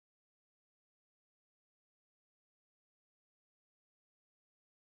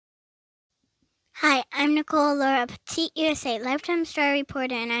Hi, I'm Nicole Laura, Petite USA, Lifetime Star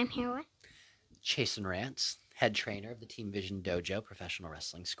reporter, and I'm here with Chasen Rance, head trainer of the Team Vision Dojo Professional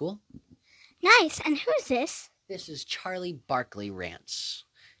Wrestling School. Nice. And who's this? This is Charlie Barkley Rance.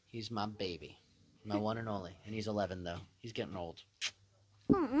 He's my baby, my one and only, and he's 11 though. He's getting old.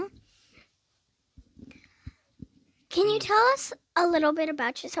 Aw. Can you tell us a little bit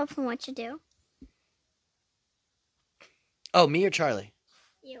about yourself and what you do? Oh, me or Charlie?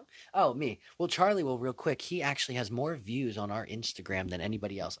 You. Oh, me. Well, Charlie, real quick, he actually has more views on our Instagram than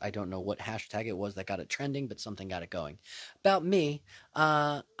anybody else. I don't know what hashtag it was that got it trending, but something got it going. About me,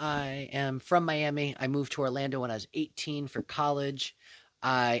 I am from Miami. I moved to Orlando when I was 18 for college.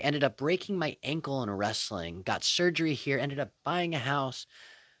 I ended up breaking my ankle in wrestling, got surgery here, ended up buying a house,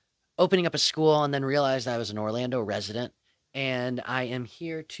 opening up a school, and then realized I was an Orlando resident. And I am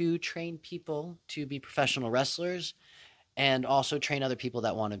here to train people to be professional wrestlers and also train other people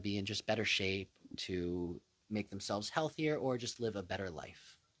that want to be in just better shape to make themselves healthier or just live a better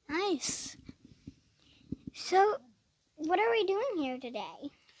life. Nice. So, what are we doing here today?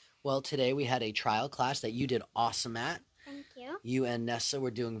 Well, today we had a trial class that you did awesome at. Thank you. You and Nessa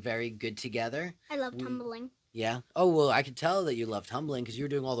were doing very good together. I love tumbling. Yeah. Oh, well, I could tell that you loved tumbling because you were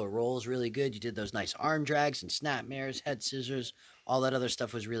doing all the rolls really good. You did those nice arm drags and snap mares, head scissors, all that other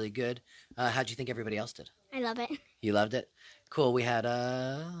stuff was really good. How'd you think everybody else did? I love it. You loved it? Cool. We had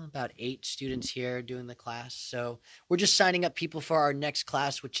about 8 students here doing the class. So we're just signing up people for our next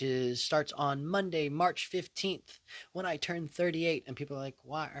class, which starts on Monday, March 15th, when I turn 38. And people are like,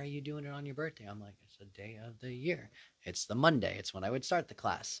 why are you doing it on your birthday? I'm like, it's a day of the year. It's the Monday. It's when I would start the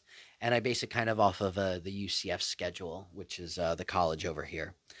class. And I base it kind of off of the UCF schedule, which is the college over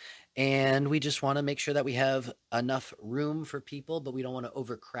here. And we just want to make sure that we have enough room for people, but we don't want to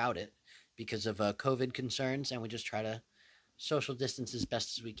overcrowd it because of COVID concerns. And we just try to social distance as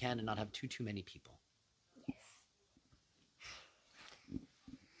best as we can and not have too many people. Yes.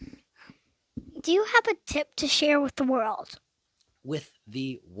 Do you have a tip to share with the world? With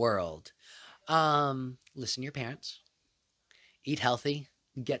the world. Listen to your parents. Eat healthy.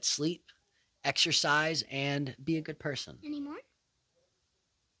 Get sleep. Exercise. And be a good person. Any more?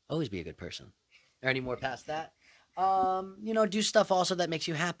 Always be a good person. Or any more past that? Do stuff also that makes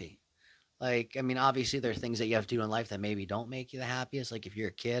you happy. Like, I mean, obviously there are things that you have to do in life that maybe don't make you the happiest. Like if you're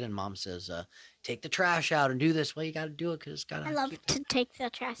a kid and mom says, take the trash out and do this, well, you got to do it because it's got to. I love to take the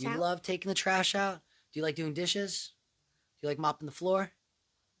trash out. You love taking the trash out? Do you like doing dishes? Do you like mopping the floor?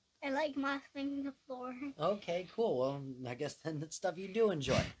 I like mopping the floor. Okay, cool. Well, I guess then that's stuff you do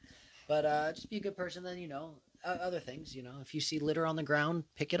enjoy. But just be a good person then, other things, if you see litter on the ground,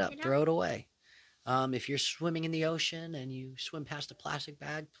 pick it up, throw it away. If you're swimming in the ocean and you swim past a plastic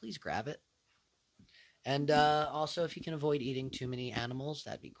bag, please grab it. And also, if you can avoid eating too many animals,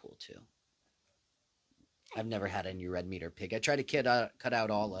 that'd be cool too. I've never had any red meat or pig. I tried to cut out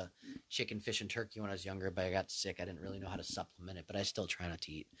all chicken, fish, and turkey when I was younger, but I got sick. I didn't really know how to supplement it, but I still try not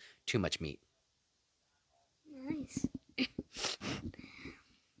to eat too much meat. Nice.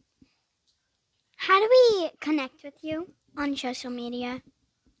 How do we connect with you on social media?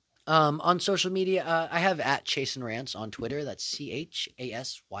 On social media, I have at Chasen Rance on Twitter. That's ChasynRance.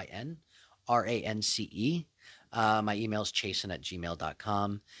 My email is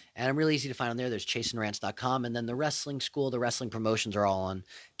chasen@gmail.com. And I'm really easy to find on there. There's chasenrance.com. And then the wrestling school, the wrestling promotions are all on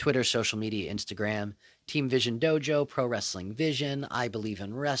Twitter, social media, Instagram, Team Vision Dojo, Pro Wrestling Vision, I Believe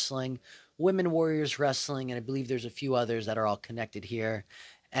in Wrestling, Women Warriors Wrestling, and I believe there's a few others that are all connected here.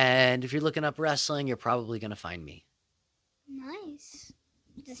 And if you're looking up wrestling, you're probably going to find me. Nice.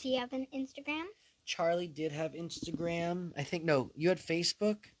 Does he have an Instagram? Charlie did have Instagram. You had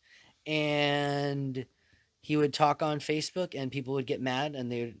Facebook. And he would talk on Facebook and people would get mad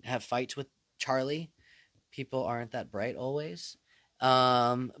and they would have fights with Charlie. People aren't that bright always.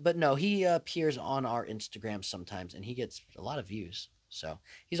 But no, he appears on our Instagram sometimes and he gets a lot of views. So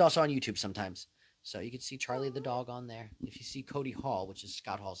he's also on YouTube sometimes. So you can see Charlie the dog on there. If you see Cody Hall, which is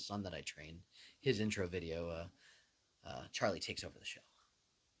Scott Hall's son that I train, his intro video, Charlie takes over the show.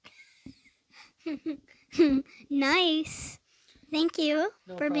 Nice. Thank you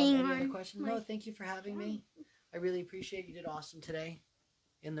for being on. Any other questions? No, thank you for having me. I really appreciate it. You did awesome today.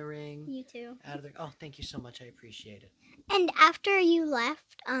 In the ring. You too. Oh, thank you so much. I appreciate it. And after you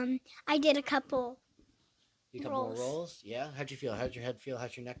left, I did a couple more rolls? Yeah? How'd you feel? How'd your head feel?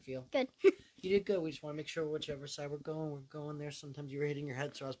 How'd your neck feel? Good. You did good. We just want to make sure whichever side we're going there. Sometimes you were hitting your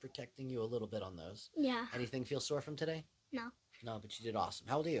head, so I was protecting you a little bit on those. Yeah. Anything feel sore from today? No. No, but you did awesome.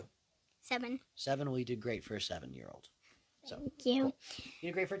 How old are you? 7. 7? Well, you did great for a 7-year-old. So, thank you. Cool. You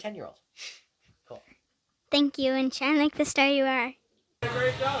did great for a 10-year-old. Cool. Thank you, and shine like the star you are.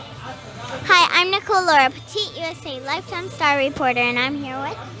 Hi, I'm Nicole Laura, Petite USA Lifetime Star reporter, and I'm here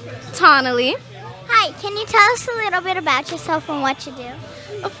with. Tonally. Hi, can you tell us a little bit about yourself and what you do?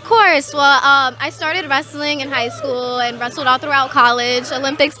 Of course. Well, I started wrestling in high school and wrestled all throughout college,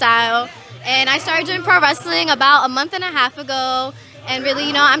 Olympic style. And I started doing pro wrestling about a month and a half ago. And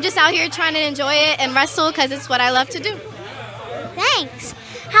really, I'm just out here trying to enjoy it and wrestle because it's what I love to do. Thanks.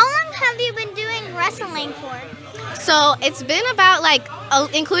 How long have you been doing wrestling for? So it's been about,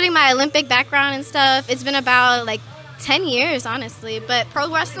 including my Olympic background and stuff, it's been about 10 years, honestly. But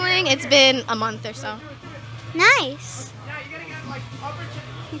pro wrestling, it's been a month or so. Nice.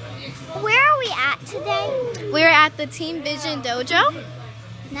 Where are we at today? We're at the Team Vision Dojo.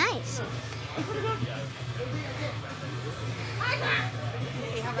 Nice.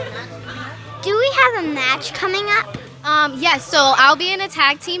 Do we have a match coming up? Yes, so I'll be in a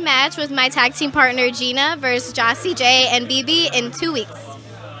tag team match with my tag team partner Gina versus Jossie J and BB in 2 weeks.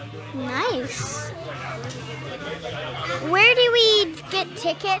 Nice. Where do we get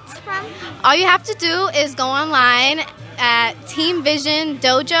tickets from? All you have to do is go online at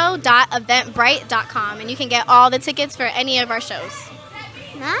teamvisiondojo.eventbrite.com and you can get all the tickets for any of our shows.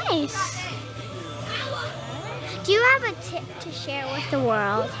 Nice. Do you have a tip to share with the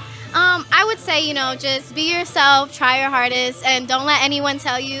world? I would say, just be yourself, try your hardest, and don't let anyone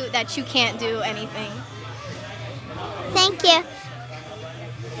tell you that you can't do anything. Thank you.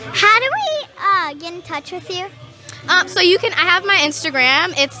 How do we get in touch with you? So I have my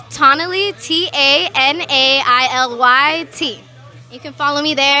Instagram. It's Tonally, TANAILYT. You can follow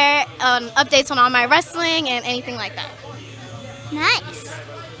me there on updates on all my wrestling and anything like that. Nice.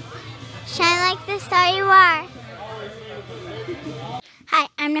 Shine like the star you are. Hi,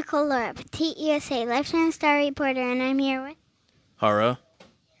 I'm Nicole Laura, Petite USA Lifetime Star reporter, and I'm here with. Hara.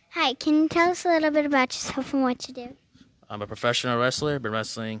 Hi, can you tell us a little bit about yourself and what you do? I'm a professional wrestler. Been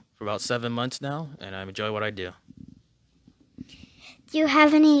wrestling for about 7 months now, and I enjoy what I do. Do you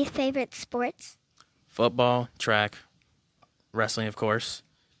have any favorite sports? Football, track, wrestling, of course,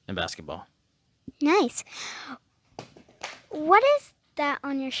 and basketball. Nice. What is that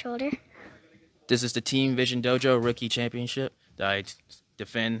on your shoulder? This is the Team Vision Dojo Rookie Championship that I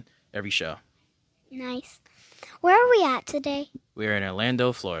defend every show. Nice. Where are we at today? We're in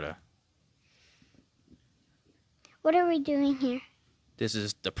Orlando, Florida. What are we doing here? This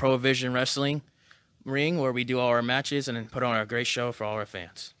is the Pro Vision Wrestling ring where we do all our matches and then put on a great show for all our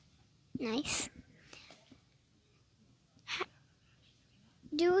fans. Nice.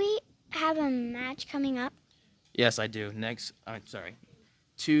 Do we have a match coming up? Yes, I do.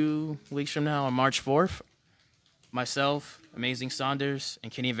 2 weeks from now on March 4th, myself, Amazing Saunders,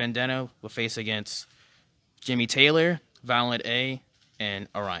 and Kenny Vendetta will face against Jimmy Taylor, Violent A, and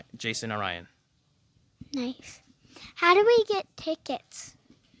Jason Orion. Nice. How do we get tickets?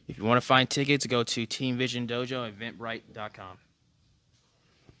 If you want to find tickets, go to Team Vision Dojo at eventbrite.com.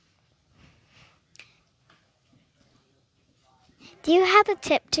 Do you have a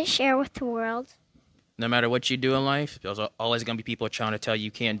tip to share with the world? No matter what you do in life, there's always going to be people trying to tell you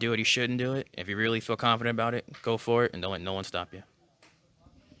can't do it, you shouldn't do it. If you really feel confident about it, go for it, and don't let no one stop you.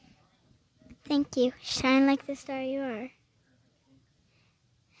 Thank you. Shine like the star you are.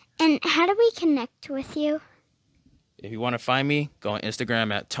 And how do we connect with you? If you want to find me, go on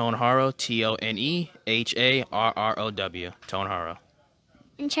Instagram at Toneharo, TONEHARROW, Toneharo.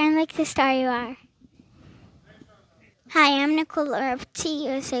 And shine like the star you are. Hi, I'm Nicole Laura,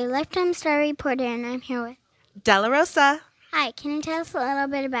 USA Lifetime Star reporter, and I'm here with. Della Rosa. Hi, can you tell us a little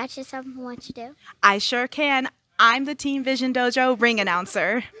bit about yourself and what you do? I sure can. I'm the Team Vision Dojo ring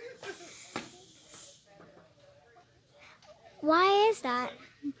announcer. Why is that?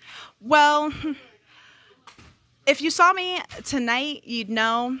 Well, if you saw me tonight, you'd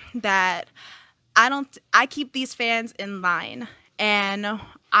know that I keep these fans in line, and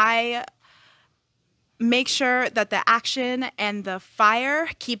I make sure that the action and the fire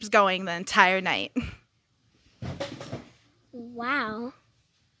keeps going the entire night. Wow.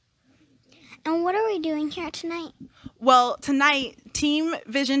 And what are we doing here tonight? Well, tonight, Team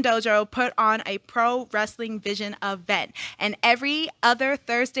Vision Dojo put on a pro wrestling vision event. And every other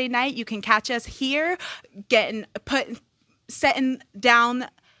Thursday night, you can catch us here setting down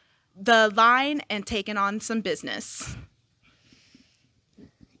the line and taking on some business.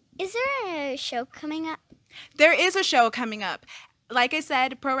 Is there a show coming up? There is a show coming up. Like I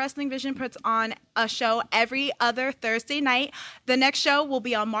said, Pro Wrestling Vision puts on a show every other Thursday night. The next show will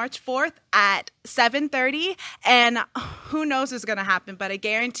be on March 4th at 7:30, and who knows what's going to happen, but I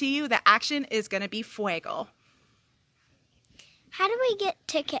guarantee you the action is going to be fuego. How do we get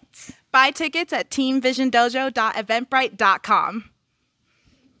tickets? Buy tickets at teamvisiondojo.eventbrite.com.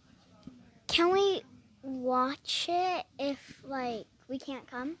 Can we watch it if we can't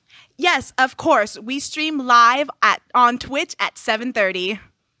come? Yes, of course. We stream live on Twitch at 7:30.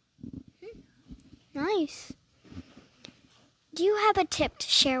 Nice. Do you have a tip to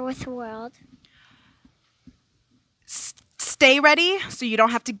share with the world? Stay ready so you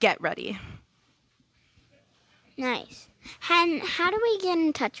don't have to get ready. Nice. And how do we get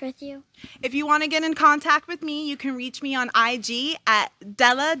in touch with you? If you want to get in contact with me, you can reach me on IG at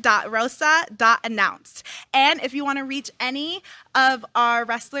della.rosa.announced. And if you want to reach any of our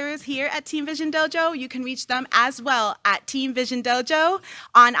wrestlers here at Team Vision Dojo, you can reach them as well at Team Vision Dojo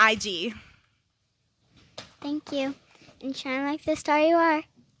on IG. Thank you. And shine like the star you are.